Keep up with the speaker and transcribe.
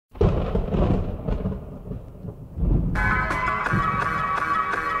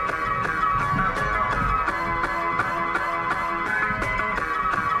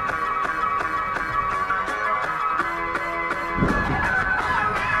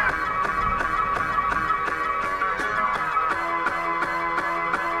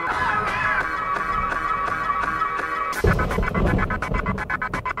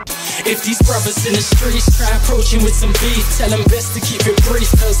If these brothers in the streets try approaching with some beef, tell them best to keep it brief,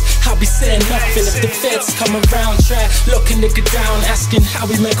 cause I'll be saying nothing. If the feds come around, try lock a nigga down, asking how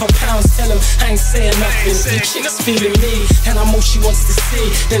we make our pounds, tell them I ain't saying nothing. If the chick's feeling me, and I'm all she wants to see,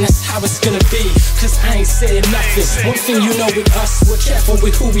 then that's how it's gonna be, cause I ain't saying nothing. One thing you know with us, we're careful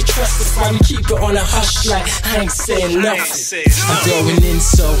with who we trust, that's why we keep it on a hush like I ain't saying nothing. I'm going in,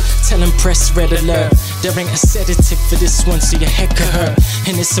 so tell them press red alert. There ain't a sedative for this one, so your head could hurt.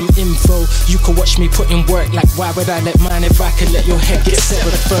 And there's some info, you can watch me put in work. Like why would I let mine if I could let your head get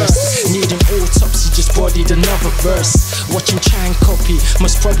severed first? Need an autopsy, just bodied another verse. Watch him try and copy,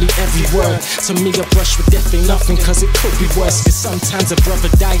 most probably every word. To me a brush with death ain't nothing, cause it could be worse. Cause sometimes a brother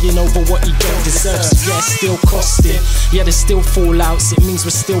dying over what he don't deserve. So yeah, it's still costing, yeah there's still fallouts, it means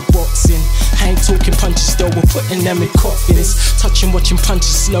we're still boxing. I ain't talking punches though, we're putting them in coffins. Touching, watching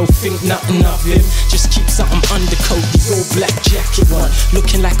punches slow, think nothing of him. Just keep something undercoat, the all black jacket one,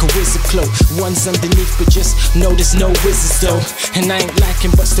 looking like a wizard cloak. One's underneath, but just know there's no wizards though. And I ain't like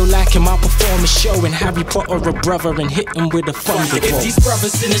him, but still like him. I'll perform a show in Harry Potter a brother and hit him with a thunderbolt. If these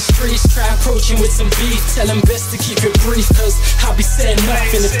brothers in the streets try approaching with some beef, tell them best to keep it brief, cause I'll be saying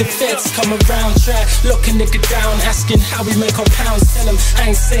nothing. If the feds come around, try lock a nigga down, asking how we make our pounds, tell them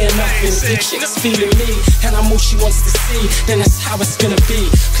I ain't saying nothing. If the chick's feeling me, and I'm all she wants to see, then that's how it's gonna be,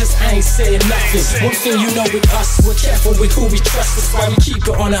 cause I ain't saying nothing. One thing you know with us, we're careful with who we trust, that's why we keep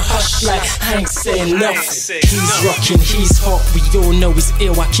it on a hush like I ain't saying nothing. He's rocking, he's hot, we all know he's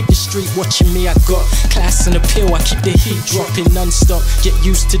ill. I keep the street watching me, I got class and appeal. I keep the heat dropping non-stop, get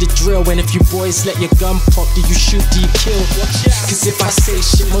used to the drill. And if you boys let your gun pop, do you shoot, do you kill? Cause if I say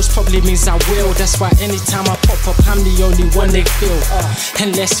shit, most probably means I will. That's why anytime I pop up, I'm the only one they feel.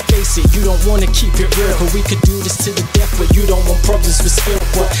 And let's face it, you don't wanna keep it real, but we could do this to the death, but you don't want problems with Spilt.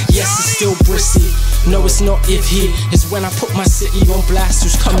 But yes, it's still Bristol. No, it's not if he is when I put my city on blast.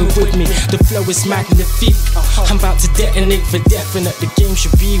 Who's coming with me? The flow is magnifique. I'm about to detonate for definite. The game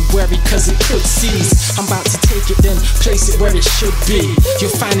should be wary, cause it could seize. I'm about to take it, then place it where it should be.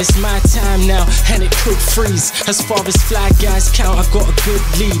 You'll find it's my time now, and it could freeze. As far as fly guys count, I got a good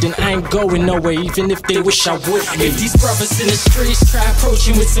lead, and I ain't going nowhere, even if they wish I would. If these brothers in the streets try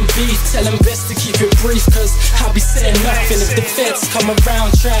approaching with some beef, tell them best to keep it brief, cause I'll be saying nothing. If the feds come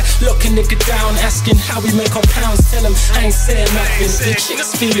around, try lock a nigga down, asking how we make our pounds, tell them I ain't saying nothing. If the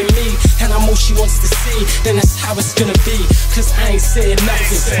chick's feeling me, and I'm all she wants to see, then that's how it's gonna be, cause I ain't saying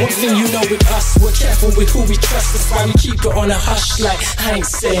nothing. One thing you know with us, we're careful with who we trust, that's why we keep it on a hush like I ain't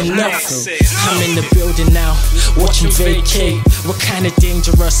saying nothing. I'm in the building now, watching vacate. We're kinda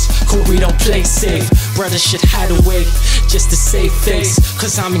dangerous, cause we don't play safe. Brothers should hide away, just to save face,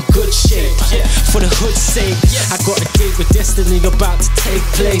 cause I'm in good shape. For the hood's sake, I got a date with destiny about to take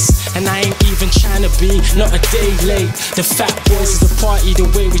place, and I ain't even trying to be not a day late. The fat boys is the party, the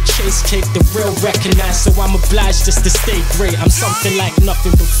way we chase cake, the real recognize, so I'm obliged just to stay great. I'm something like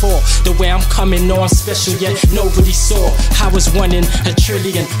nothing before. The way I'm coming, no I'm special yet nobody saw. I was one in a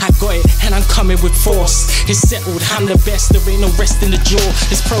trillion, I got it and I'm coming with force. It's settled, I'm the best, there ain't no rest in the jaw.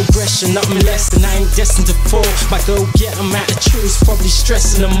 It's progression, nothing less, and I ain't destined to fall. My go get them attitudes, probably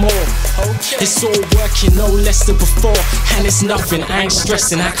stressing them more. It's all working, no less than before, and it's nothing, I ain't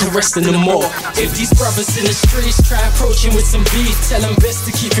stressing, I can rest in the more. If these brothers in the streets try approaching with some beef, tell them best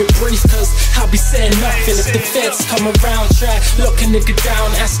to keep it brief, cause I'll be saying nothing. If the feds come around, try lock a nigga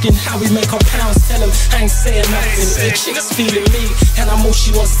down, asking how we make our pounds, tell them I ain't saying nothing. If the chick's feeling me, and I'm all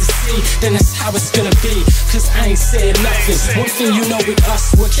she wants to see, then that's how it's gonna be, cause I ain't saying nothing. One thing you know with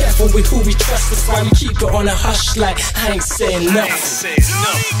us, we're careful with who we trust, that's why we keep it on a hush like I ain't saying nothing.